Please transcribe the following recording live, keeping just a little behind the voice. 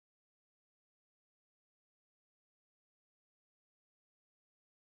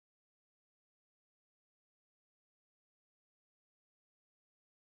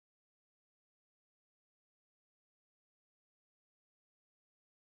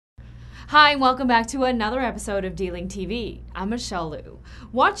Hi, and welcome back to another episode of D-LinkTV. I'm Michelle Liu.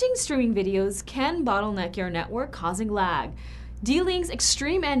 Watching streaming videos can bottleneck your network, causing lag. D-Link's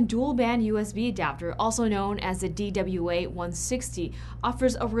extreme and dual band USB adapter, also known as the DWA-160,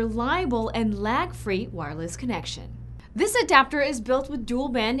 offers a reliable and lag-free wireless connection. This adapter is built with dual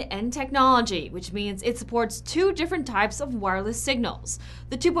band N technology, which means it supports two different types of wireless signals.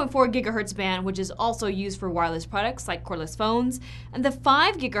 The 2.4 GHz band, which is also used for wireless products like cordless phones, and the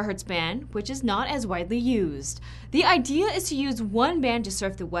 5 GHz band, which is not as widely used. The idea is to use one band to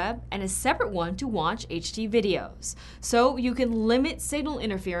surf the web and a separate one to watch HD videos, so you can limit signal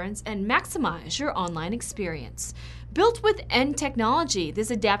interference and maximize your online experience. Built with N technology, this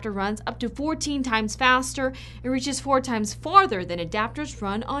adapter runs up to 14 times faster and reaches 4 times farther than adapters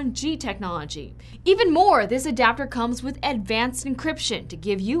run on G technology. Even more, this adapter comes with advanced encryption to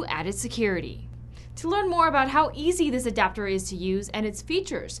give you added security. To learn more about how easy this adapter is to use and its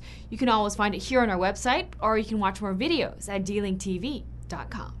features, you can always find it here on our website, or you can watch more videos at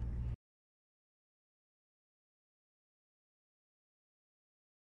d-linktv.com.